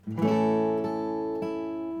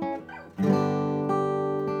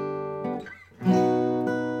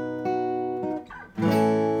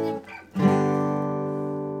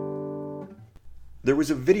There was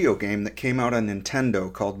a video game that came out on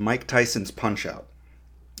Nintendo called Mike Tyson's Punch-Out!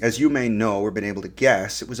 As you may know or been able to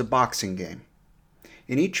guess, it was a boxing game.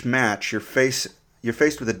 In each match, you're faced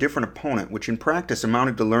with a different opponent, which in practice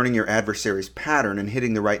amounted to learning your adversary's pattern and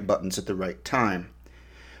hitting the right buttons at the right time.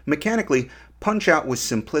 Mechanically, Punch-Out! Was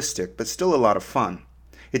simplistic, but still a lot of fun.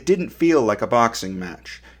 It didn't feel like a boxing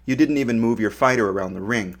match. You didn't even move your fighter around the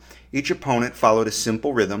ring. Each opponent followed a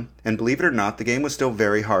simple rhythm, and believe it or not, the game was still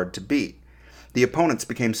very hard to beat. The opponents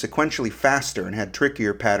became sequentially faster and had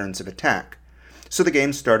trickier patterns of attack. So the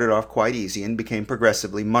game started off quite easy and became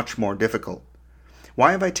progressively much more difficult.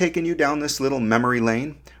 Why have I taken you down this little memory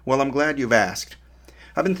lane? Well, I'm glad you've asked.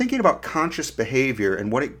 I've been thinking about conscious behavior and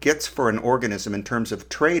what it gets for an organism in terms of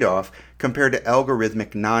trade-off compared to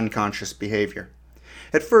algorithmic non-conscious behavior.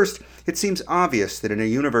 At first, it seems obvious that in a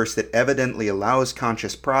universe that evidently allows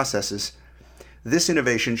conscious processes, this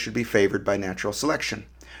innovation should be favored by natural selection.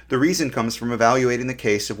 The reason comes from evaluating the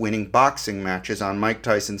case of winning boxing matches on Mike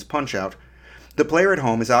Tyson's Punch-Out! The player at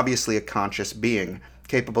home is obviously a conscious being,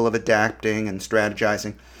 capable of adapting and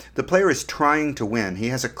strategizing. The player is trying to win. He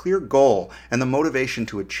has a clear goal and the motivation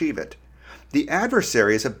to achieve it. The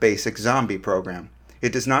adversary is a basic zombie program.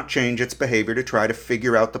 It does not change its behavior to try to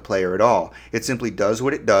figure out the player at all. It simply does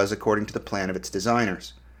what it does according to the plan of its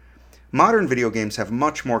designers. Modern video games have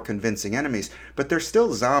much more convincing enemies, but they're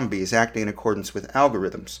still zombies acting in accordance with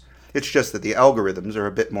algorithms. It's just that the algorithms are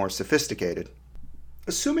a bit more sophisticated.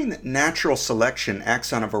 Assuming that natural selection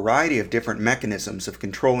acts on a variety of different mechanisms of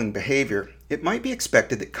controlling behavior, it might be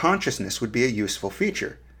expected that consciousness would be a useful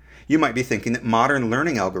feature. You might be thinking that modern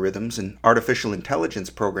learning algorithms and artificial intelligence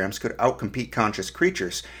programs could outcompete conscious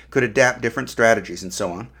creatures, could adapt different strategies, and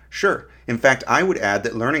so on. Sure. In fact, I would add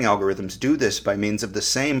that learning algorithms do this by means of the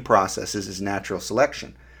same processes as natural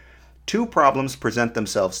selection. Two problems present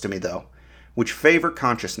themselves to me, though, which favor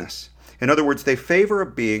consciousness. In other words, they favor a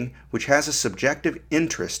being which has a subjective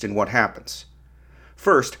interest in what happens.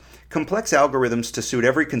 First, complex algorithms to suit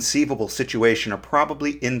every conceivable situation are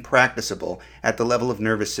probably impracticable at the level of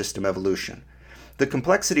nervous system evolution. The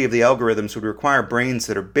complexity of the algorithms would require brains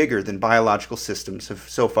that are bigger than biological systems have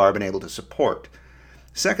so far been able to support.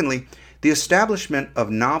 Secondly, the establishment of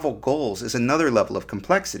novel goals is another level of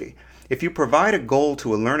complexity. If you provide a goal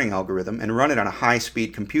to a learning algorithm and run it on a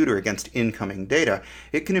high-speed computer against incoming data,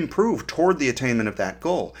 it can improve toward the attainment of that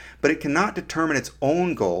goal, but it cannot determine its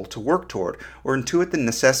own goal to work toward or intuit the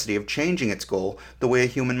necessity of changing its goal the way a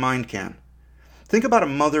human mind can. Think about a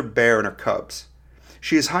mother bear and her cubs.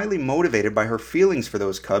 She is highly motivated by her feelings for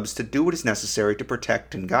those cubs to do what is necessary to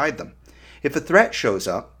protect and guide them. If a threat shows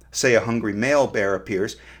up, say a hungry male bear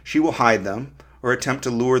appears, she will hide them, or attempt to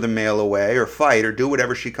lure the male away, or fight, or do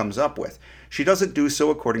whatever she comes up with. She doesn't do so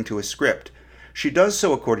according to a script. She does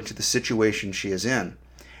so according to the situation she is in.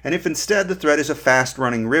 And if instead the threat is a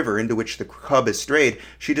fast-running river into which the cub has strayed,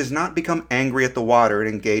 she does not become angry at the water and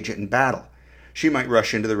engage it in battle. She might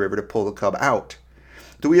rush into the river to pull the cub out.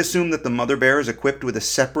 Do we assume that the mother bear is equipped with a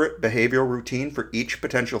separate behavioral routine for each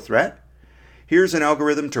potential threat? Here's an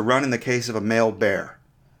algorithm to run in the case of a male bear.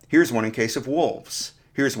 Here's one in case of wolves.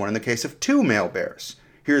 Here's one in the case of two male bears.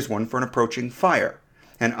 Here's one for an approaching fire.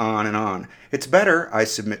 And on and on. It's better, I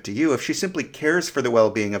submit to you, if she simply cares for the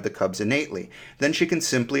well-being of the cubs innately. Then she can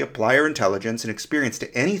simply apply her intelligence and experience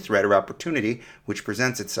to any threat or opportunity which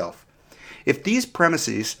presents itself. If these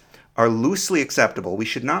premises are loosely acceptable, we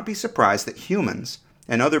should not be surprised that humans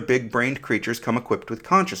and other big-brained creatures come equipped with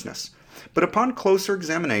consciousness. But upon closer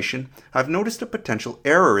examination, I've noticed a potential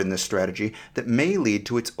error in this strategy that may lead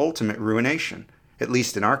to its ultimate ruination. At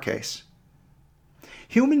least in our case.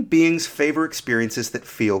 Human beings favor experiences that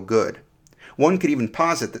feel good. One could even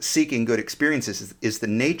posit that seeking good experiences is the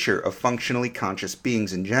nature of functionally conscious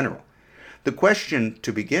beings in general. The question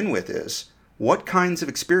to begin with is, what kinds of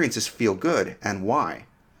experiences feel good and why?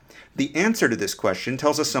 The answer to this question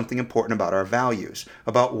tells us something important about our values,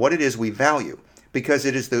 about what it is we value, because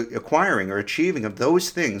it is the acquiring or achieving of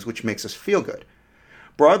those things which makes us feel good.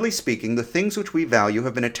 Broadly speaking, the things which we value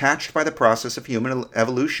have been attached by the process of human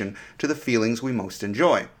evolution to the feelings we most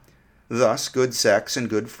enjoy. Thus, good sex and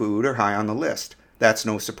good food are high on the list. That's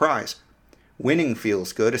no surprise. Winning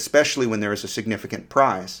feels good, especially when there is a significant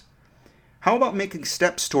prize. How about making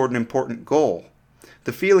steps toward an important goal?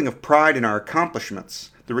 The feeling of pride in our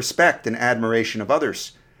accomplishments, the respect and admiration of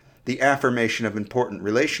others, the affirmation of important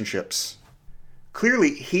relationships.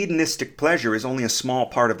 Clearly, hedonistic pleasure is only a small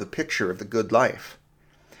part of the picture of the good life.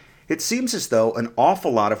 It seems as though an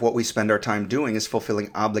awful lot of what we spend our time doing is fulfilling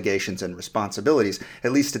obligations and responsibilities,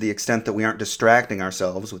 at least to the extent that we aren't distracting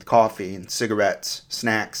ourselves with coffee and cigarettes,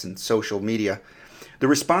 snacks, and social media. The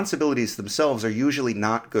responsibilities themselves are usually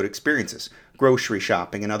not good experiences. Grocery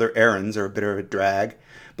shopping and other errands are a bit of a drag,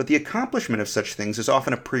 but the accomplishment of such things is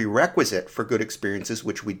often a prerequisite for good experiences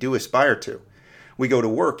which we do aspire to. We go to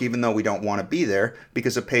work even though we don't want to be there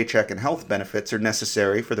because a paycheck and health benefits are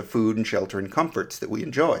necessary for the food and shelter and comforts that we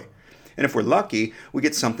enjoy. And if we're lucky, we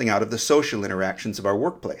get something out of the social interactions of our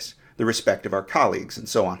workplace, the respect of our colleagues, and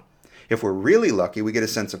so on. If we're really lucky, we get a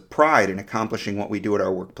sense of pride in accomplishing what we do at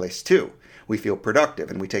our workplace too. We feel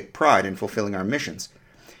productive and we take pride in fulfilling our missions.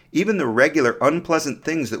 Even the regular unpleasant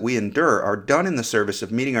things that we endure are done in the service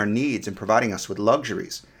of meeting our needs and providing us with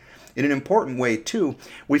luxuries. In an important way, too,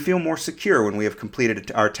 we feel more secure when we have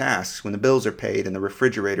completed our tasks, when the bills are paid and the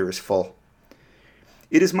refrigerator is full.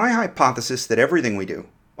 It is my hypothesis that everything we do,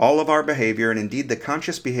 all of our behavior, and indeed the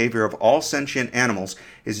conscious behavior of all sentient animals,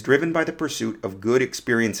 is driven by the pursuit of good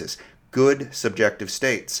experiences, good subjective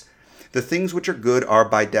states. The things which are good are,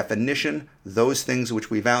 by definition, those things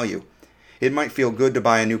which we value. It might feel good to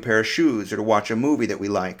buy a new pair of shoes, or to watch a movie that we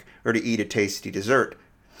like, or to eat a tasty dessert.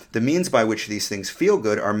 The means by which these things feel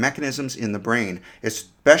good are mechanisms in the brain,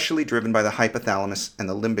 especially driven by the hypothalamus and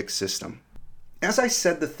the limbic system. As I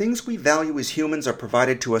said, the things we value as humans are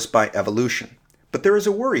provided to us by evolution. But there is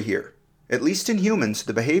a worry here. At least in humans,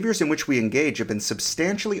 the behaviors in which we engage have been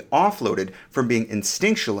substantially offloaded from being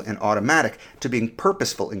instinctual and automatic to being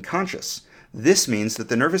purposeful and conscious. This means that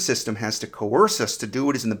the nervous system has to coerce us to do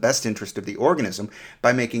what is in the best interest of the organism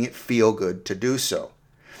by making it feel good to do so.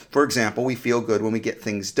 For example, we feel good when we get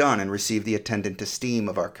things done and receive the attendant esteem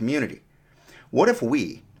of our community. What if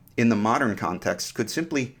we, in the modern context, could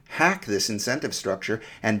simply hack this incentive structure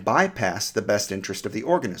and bypass the best interest of the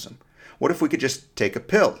organism? What if we could just take a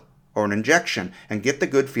pill or an injection and get the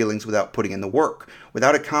good feelings without putting in the work,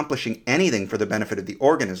 without accomplishing anything for the benefit of the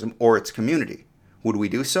organism or its community? Would we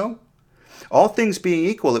do so? All things being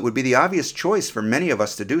equal, it would be the obvious choice for many of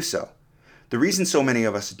us to do so. The reason so many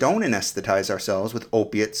of us don't anesthetize ourselves with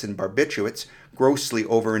opiates and barbiturates, grossly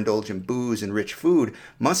overindulge in booze and rich food,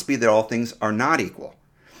 must be that all things are not equal.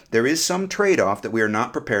 There is some trade-off that we are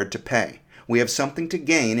not prepared to pay. We have something to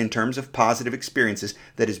gain in terms of positive experiences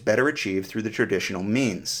that is better achieved through the traditional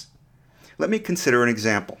means. Let me consider an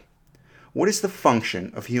example. What is the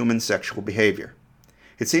function of human sexual behavior?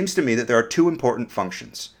 It seems to me that there are two important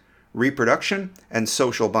functions: reproduction and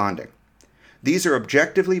social bonding. These are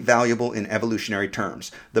objectively valuable in evolutionary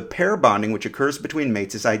terms. The pair bonding which occurs between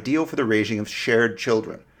mates is ideal for the raising of shared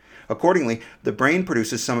children. Accordingly, the brain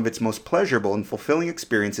produces some of its most pleasurable and fulfilling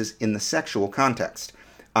experiences in the sexual context.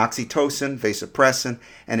 Oxytocin, vasopressin,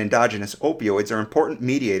 and endogenous opioids are important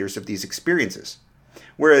mediators of these experiences,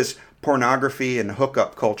 whereas pornography and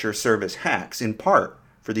hookup culture serve as hacks, in part,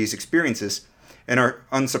 for these experiences, and are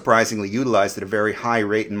unsurprisingly utilized at a very high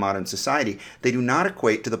rate in modern society. They do not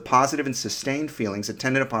equate to the positive and sustained feelings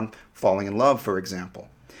attendant upon falling in love, for example.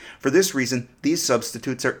 For this reason, these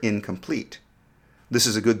substitutes are incomplete. This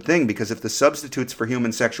is a good thing, because if the substitutes for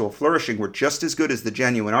human sexual flourishing were just as good as the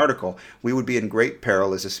genuine article, we would be in great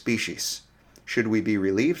peril as a species. Should we be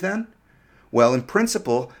relieved then? Well, in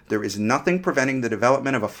principle, there is nothing preventing the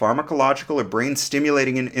development of a pharmacological or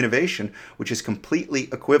brain-stimulating innovation which is completely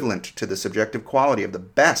equivalent to the subjective quality of the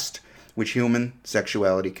best which human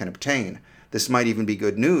sexuality can obtain. This might even be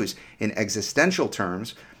good news in existential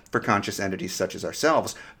terms for conscious entities such as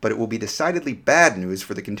ourselves, but it will be decidedly bad news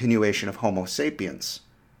for the continuation of Homo sapiens.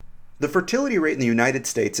 The fertility rate in the United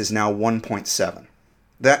States is now 1.7.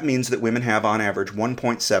 That means that women have on average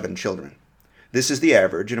 1.7 children. This is the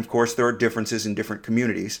average, and of course there are differences in different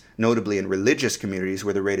communities, notably in religious communities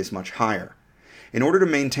where the rate is much higher. In order to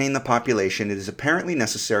maintain the population, it is apparently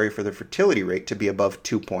necessary for the fertility rate to be above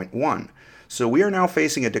 2.1, so we are now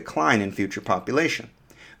facing a decline in future population.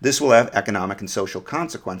 This will have economic and social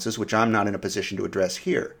consequences, which I'm not in a position to address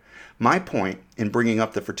here. My point in bringing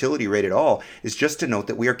up the fertility rate at all is just to note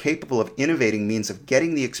that we are capable of innovating means of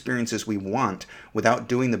getting the experiences we want without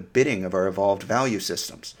doing the bidding of our evolved value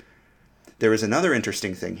systems. There is another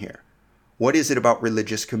interesting thing here. What is it about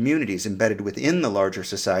religious communities embedded within the larger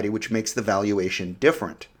society which makes the valuation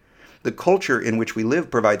different? The culture in which we live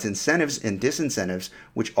provides incentives and disincentives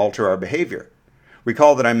which alter our behavior.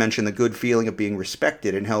 Recall that I mentioned the good feeling of being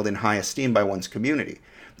respected and held in high esteem by one's community.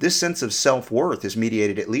 This sense of self-worth is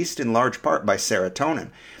mediated at least in large part by serotonin.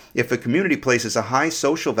 If a community places a high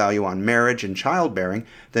social value on marriage and childbearing,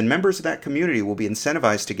 then members of that community will be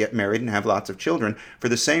incentivized to get married and have lots of children for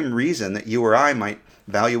the same reason that you or I might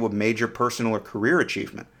value a major personal or career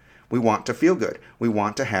achievement. We want to feel good. We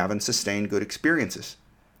want to have and sustain good experiences.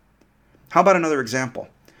 How about another example?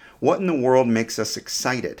 What in the world makes us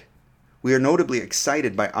excited? We are notably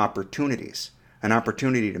excited by opportunities. An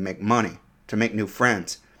opportunity to make money, to make new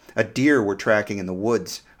friends, a deer we're tracking in the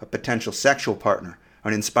woods, a potential sexual partner,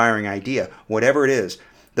 an inspiring idea, whatever it is.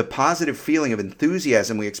 The positive feeling of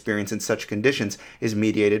enthusiasm we experience in such conditions is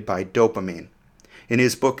mediated by dopamine. In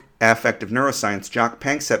his book, Affective Neuroscience, Jaak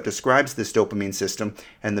Panksepp describes this dopamine system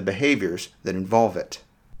and the behaviors that involve it.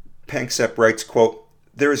 Panksepp writes, quote,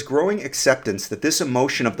 "There is growing acceptance that this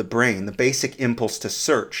emotion of the brain, the basic impulse to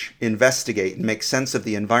search, investigate, and make sense of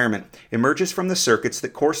the environment, emerges from the circuits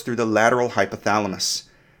that course through the lateral hypothalamus.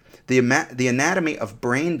 The anatomy of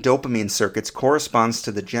brain dopamine circuits corresponds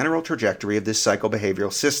to the general trajectory of this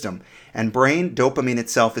psychobehavioral system, and brain dopamine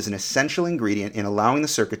itself is an essential ingredient in allowing the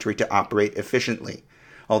circuitry to operate efficiently,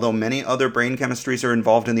 although many other brain chemistries are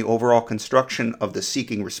involved in the overall construction of the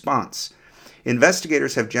seeking response.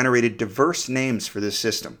 Investigators have generated diverse names for this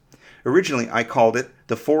system. Originally, I called it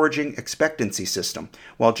the foraging expectancy system,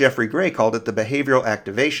 while Jeffrey Gray called it the behavioral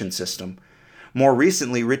activation system. More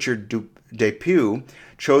recently, Richard Depew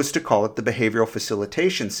chose to call it the behavioral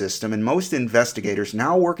facilitation system, and most investigators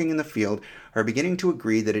now working in the field are beginning to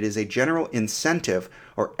agree that it is a general incentive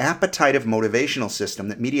or appetitive motivational system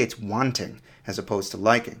that mediates wanting as opposed to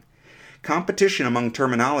liking. Competition among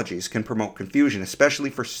terminologies can promote confusion,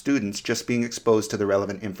 especially for students just being exposed to the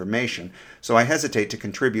relevant information, so I hesitate to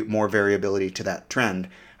contribute more variability to that trend.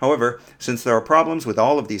 However, since there are problems with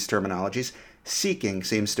all of these terminologies, seeking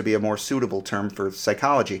seems to be a more suitable term for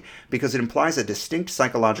psychology because it implies a distinct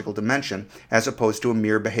psychological dimension as opposed to a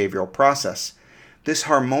mere behavioral process. This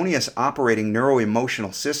harmonious operating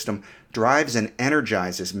neuroemotional system drives and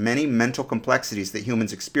energizes many mental complexities that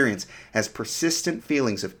humans experience as persistent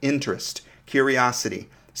feelings of interest, curiosity,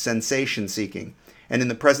 sensation seeking, and in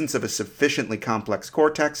the presence of a sufficiently complex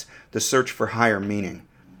cortex, the search for higher meaning."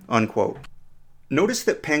 Unquote. Notice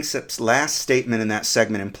that Panksepp's last statement in that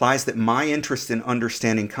segment implies that my interest in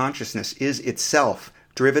understanding consciousness is itself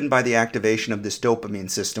driven by the activation of this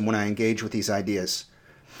dopamine system when I engage with these ideas.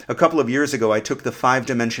 A couple of years ago, I took the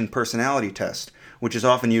 5-dimension personality test, which is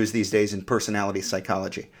often used these days in personality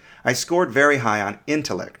psychology. I scored very high on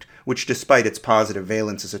intellect, which despite its positive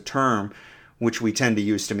valence as a term which we tend to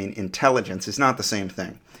use to mean intelligence, is not the same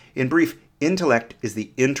thing. In brief, intellect is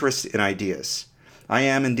the interest in ideas. I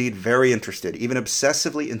am indeed very interested, even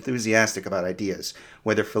obsessively enthusiastic about ideas,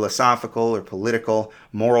 whether philosophical or political,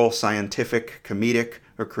 moral, scientific, comedic,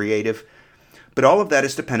 or creative. But all of that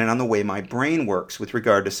is dependent on the way my brain works with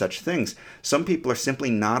regard to such things. Some people are simply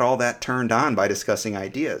not all that turned on by discussing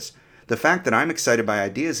ideas. The fact that I'm excited by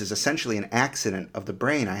ideas is essentially an accident of the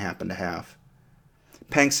brain I happen to have.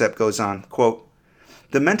 Panksepp goes on, quote,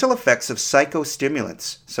 "The mental effects of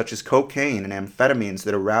psychostimulants, such as cocaine and amphetamines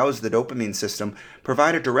that arouse the dopamine system,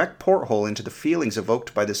 provide a direct porthole into the feelings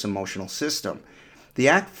evoked by this emotional system. The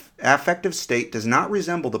affective state does not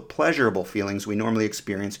resemble the pleasurable feelings we normally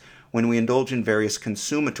experience when we indulge in various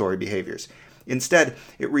consumatory behaviors. Instead,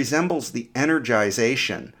 it resembles the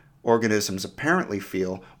energization organisms apparently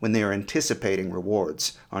feel when they are anticipating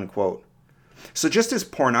rewards." Unquote. So just as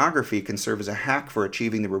pornography can serve as a hack for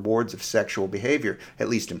achieving the rewards of sexual behavior, at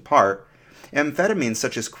least in part, amphetamines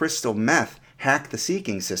such as crystal meth hack the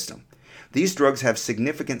seeking system. These drugs have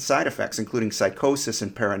significant side effects, including psychosis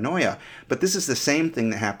and paranoia, but this is the same thing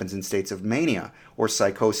that happens in states of mania or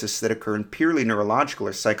psychosis that occur in purely neurological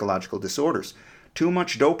or psychological disorders. Too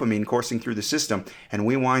much dopamine coursing through the system, and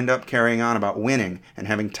we wind up carrying on about winning and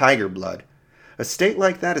having tiger blood. A state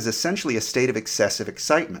like that is essentially a state of excessive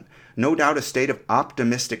excitement. No doubt a state of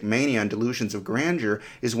optimistic mania and delusions of grandeur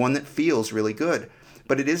is one that feels really good.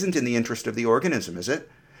 But it isn't in the interest of the organism, is it?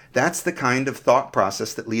 That's the kind of thought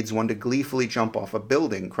process that leads one to gleefully jump off a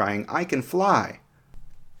building, crying, "I can fly."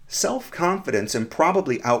 Self-confidence and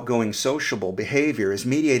probably outgoing sociable behavior is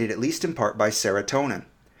mediated at least in part by serotonin.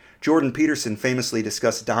 Jordan Peterson famously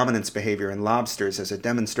discussed dominance behavior in lobsters as a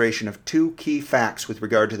demonstration of 2 key facts with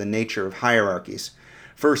regard to the nature of hierarchies.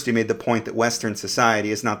 First, he made the point that Western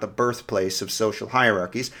society is not the birthplace of social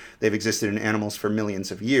hierarchies. They've existed in animals for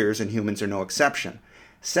millions of years, and humans are no exception.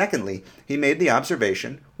 Secondly, he made the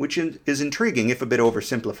observation, which is intriguing if a bit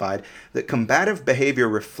oversimplified, that combative behavior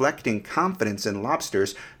reflecting confidence in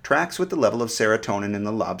lobsters tracks with the level of serotonin in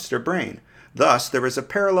the lobster brain. Thus, there is a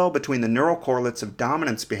parallel between the neural correlates of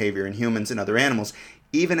dominance behavior in humans and other animals,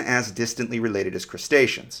 even as distantly related as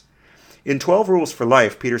crustaceans. In 12 Rules for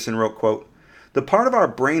Life, Peterson wrote, quote, "The part of our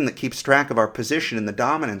brain that keeps track of our position in the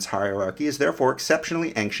dominance hierarchy is therefore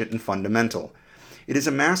exceptionally ancient and fundamental. It is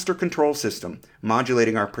a master control system,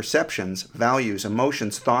 modulating our perceptions, values,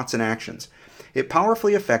 emotions, thoughts, and actions. It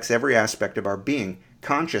powerfully affects every aspect of our being,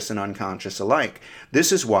 conscious and unconscious alike.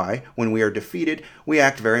 This is why, when we are defeated, we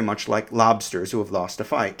act very much like lobsters who have lost a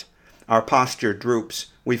fight. Our posture droops,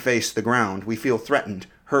 we face the ground, we feel threatened,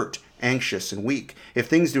 hurt, anxious, and weak. If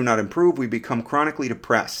things do not improve, we become chronically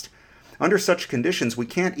depressed. Under such conditions, we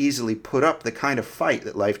can't easily put up the kind of fight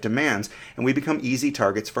that life demands, and we become easy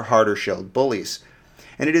targets for harder-shelled bullies.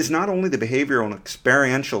 And it is not only the behavioral and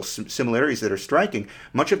experiential similarities that are striking,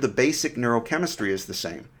 much of the basic neurochemistry is the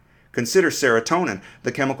same. Consider serotonin,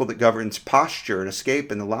 the chemical that governs posture and escape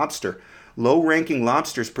in the lobster. Low-ranking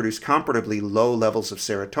lobsters produce comparatively low levels of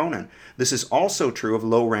serotonin. This is also true of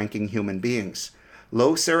low-ranking human beings.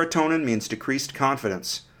 Low serotonin means decreased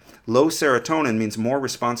confidence. Low serotonin means more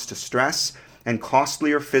response to stress and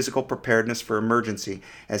costlier physical preparedness for emergency,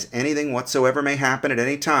 as anything whatsoever may happen at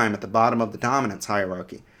any time at the bottom of the dominance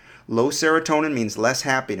hierarchy. Low serotonin means less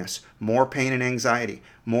happiness, more pain and anxiety,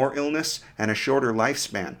 more illness, and a shorter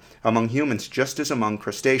lifespan among humans just as among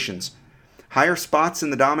crustaceans. Higher spots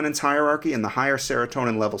in the dominance hierarchy and the higher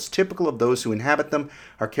serotonin levels typical of those who inhabit them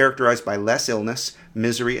are characterized by less illness,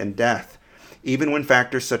 misery, and death, even when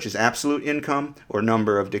factors such as absolute income or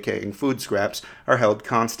number of decaying food scraps are held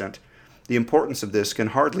constant. The importance of this can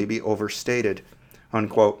hardly be overstated."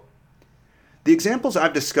 Unquote. The examples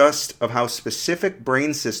I've discussed of how specific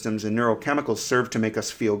brain systems and neurochemicals serve to make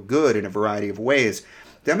us feel good in a variety of ways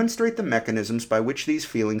demonstrate the mechanisms by which these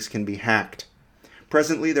feelings can be hacked.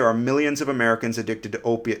 Presently, there are millions of Americans addicted to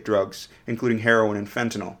opiate drugs, including heroin and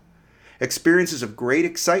fentanyl. Experiences of great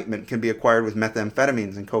excitement can be acquired with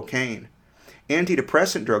methamphetamines and cocaine.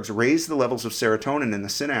 Antidepressant drugs raise the levels of serotonin in the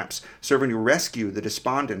synapse, serving to rescue the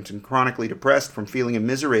despondent and chronically depressed from feeling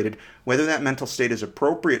immiserated, whether that mental state is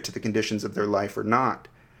appropriate to the conditions of their life or not.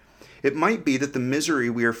 It might be that the misery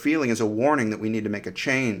we are feeling is a warning that we need to make a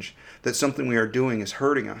change, that something we are doing is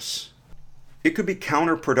hurting us. It could be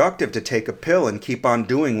counterproductive to take a pill and keep on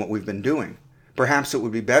doing what we've been doing. Perhaps it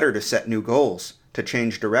would be better to set new goals, to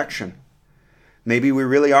change direction. Maybe we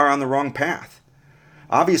really are on the wrong path.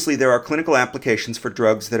 Obviously, there are clinical applications for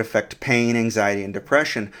drugs that affect pain, anxiety, and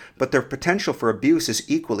depression, but their potential for abuse is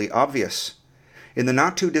equally obvious. In the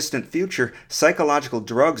not-too-distant future, psychological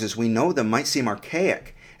drugs as we know them might seem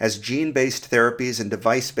archaic, as gene-based therapies and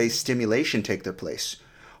device-based stimulation take their place.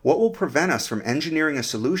 What will prevent us from engineering a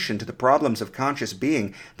solution to the problems of conscious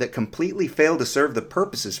being that completely fail to serve the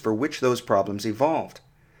purposes for which those problems evolved?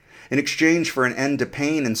 In exchange for an end to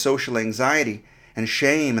pain and social anxiety, and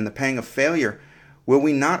shame and the pang of failure, will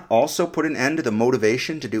we not also put an end to the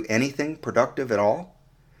motivation to do anything productive at all?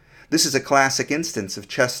 This is a classic instance of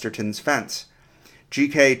Chesterton's fence.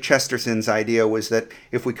 G.K. Chesterton's idea was that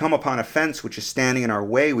if we come upon a fence which is standing in our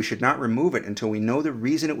way, we should not remove it until we know the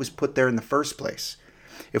reason it was put there in the first place.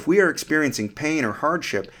 If we are experiencing pain or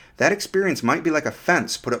hardship, that experience might be like a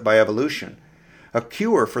fence put up by evolution. A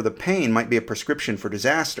cure for the pain might be a prescription for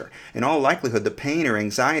disaster. In all likelihood, the pain or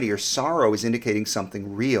anxiety or sorrow is indicating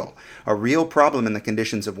something real, a real problem in the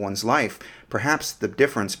conditions of one's life, perhaps the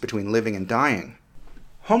difference between living and dying.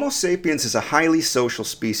 Homo sapiens is a highly social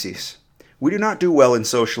species. We do not do well in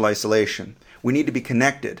social isolation. We need to be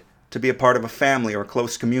connected, to be a part of a family or a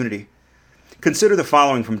close community. Consider the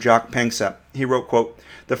following from Jaak Panksepp. He wrote, quote,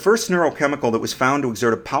 "The first neurochemical that was found to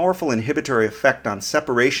exert a powerful inhibitory effect on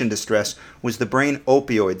separation distress was the brain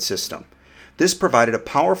opioid system. This provided a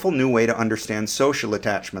powerful new way to understand social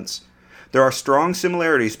attachments. There are strong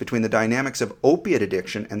similarities between the dynamics of opiate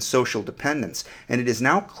addiction and social dependence, and it is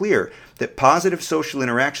now clear that positive social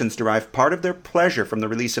interactions derive part of their pleasure from the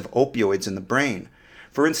release of opioids in the brain.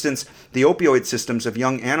 For instance, the opioid systems of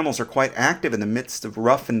young animals are quite active in the midst of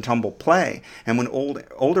rough and tumble play, and when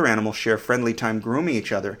older animals share friendly time grooming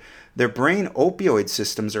each other, their brain opioid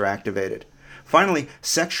systems are activated. Finally,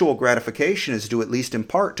 sexual gratification is due at least in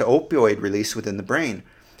part to opioid release within the brain.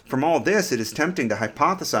 From all this, it is tempting to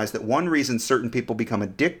hypothesize that one reason certain people become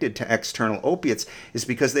addicted to external opiates is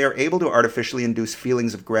because they are able to artificially induce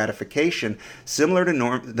feelings of gratification similar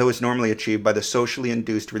to those normally achieved by the socially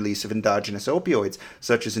induced release of endogenous opioids,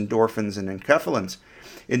 such as endorphins and enkephalins.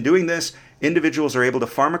 In doing this, individuals are able to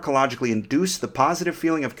pharmacologically induce the positive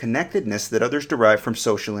feeling of connectedness that others derive from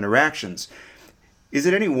social interactions. Is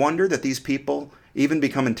it any wonder that these people even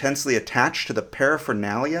become intensely attached to the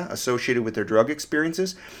paraphernalia associated with their drug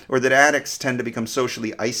experiences, or that addicts tend to become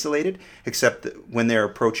socially isolated, except when they are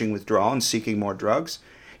approaching withdrawal and seeking more drugs?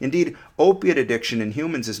 Indeed, opiate addiction in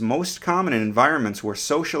humans is most common in environments where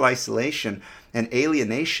social isolation and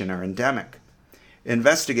alienation are endemic.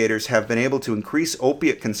 Investigators have been able to increase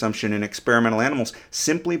opiate consumption in experimental animals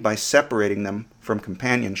simply by separating them from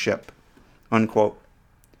companionship." Unquote.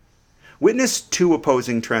 Witness two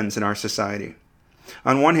opposing trends in our society.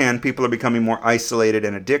 On one hand, people are becoming more isolated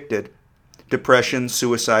and addicted. Depression,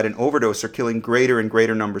 suicide, and overdose are killing greater and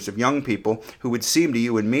greater numbers of young people who would seem to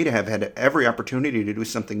you and me to have had every opportunity to do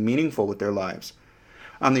something meaningful with their lives.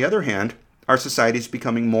 On the other hand, our society is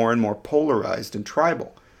becoming more and more polarized and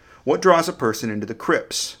tribal. What draws a person into the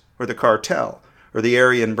Crips, or the cartel, or the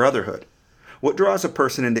Aryan Brotherhood? What draws a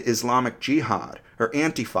person into Islamic Jihad, or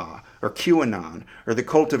Antifa, or QAnon, or the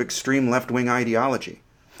cult of extreme left-wing ideology?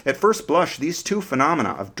 At first blush, these two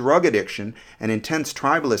phenomena of drug addiction and intense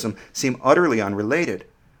tribalism seem utterly unrelated.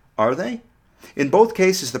 Are they? In both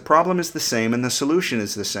cases, the problem is the same and the solution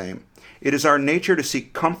is the same. It is our nature to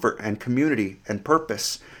seek comfort and community and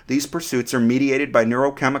purpose. These pursuits are mediated by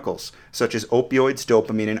neurochemicals, such as opioids,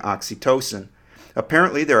 dopamine, and oxytocin.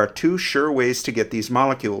 Apparently, there are two sure ways to get these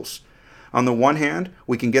molecules. On the one hand,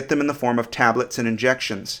 we can get them in the form of tablets and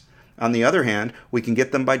injections. On the other hand, we can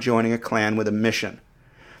get them by joining a clan with a mission.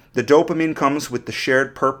 The dopamine comes with the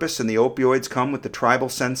shared purpose, and the opioids come with the tribal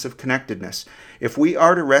sense of connectedness. If we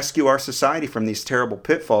are to rescue our society from these terrible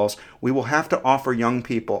pitfalls, we will have to offer young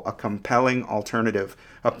people a compelling alternative,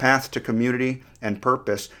 a path to community and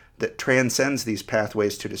purpose that transcends these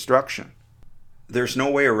pathways to destruction. There's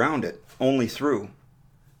no way around it, only through.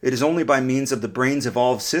 It is only by means of the brain's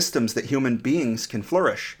evolved systems that human beings can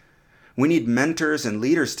flourish. We need mentors and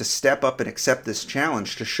leaders to step up and accept this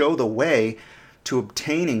challenge, to show the way to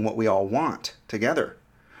obtaining what we all want together.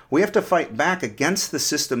 We have to fight back against the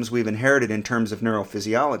systems we've inherited in terms of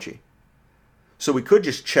neurophysiology. So we could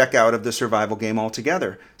just check out of the survival game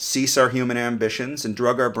altogether, cease our human ambitions, and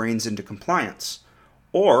drug our brains into compliance.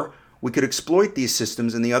 Or we could exploit these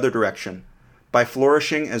systems in the other direction, by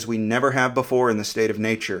flourishing as we never have before in the state of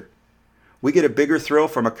nature. We get a bigger thrill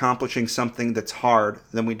from accomplishing something that's hard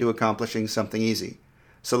than we do accomplishing something easy.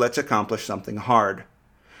 So let's accomplish something hard.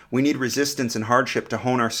 We need resistance and hardship to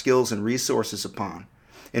hone our skills and resources upon.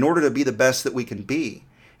 In order to be the best that we can be,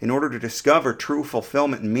 in order to discover true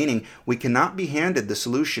fulfillment and meaning, we cannot be handed the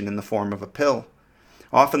solution in the form of a pill.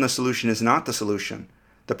 Often the solution is not the solution.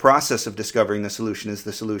 The process of discovering the solution is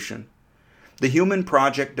the solution. The human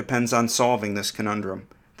project depends on solving this conundrum,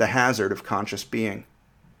 the hazard of conscious being.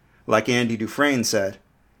 Like Andy Dufresne said,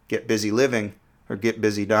 get busy living or get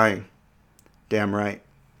busy dying. Damn right.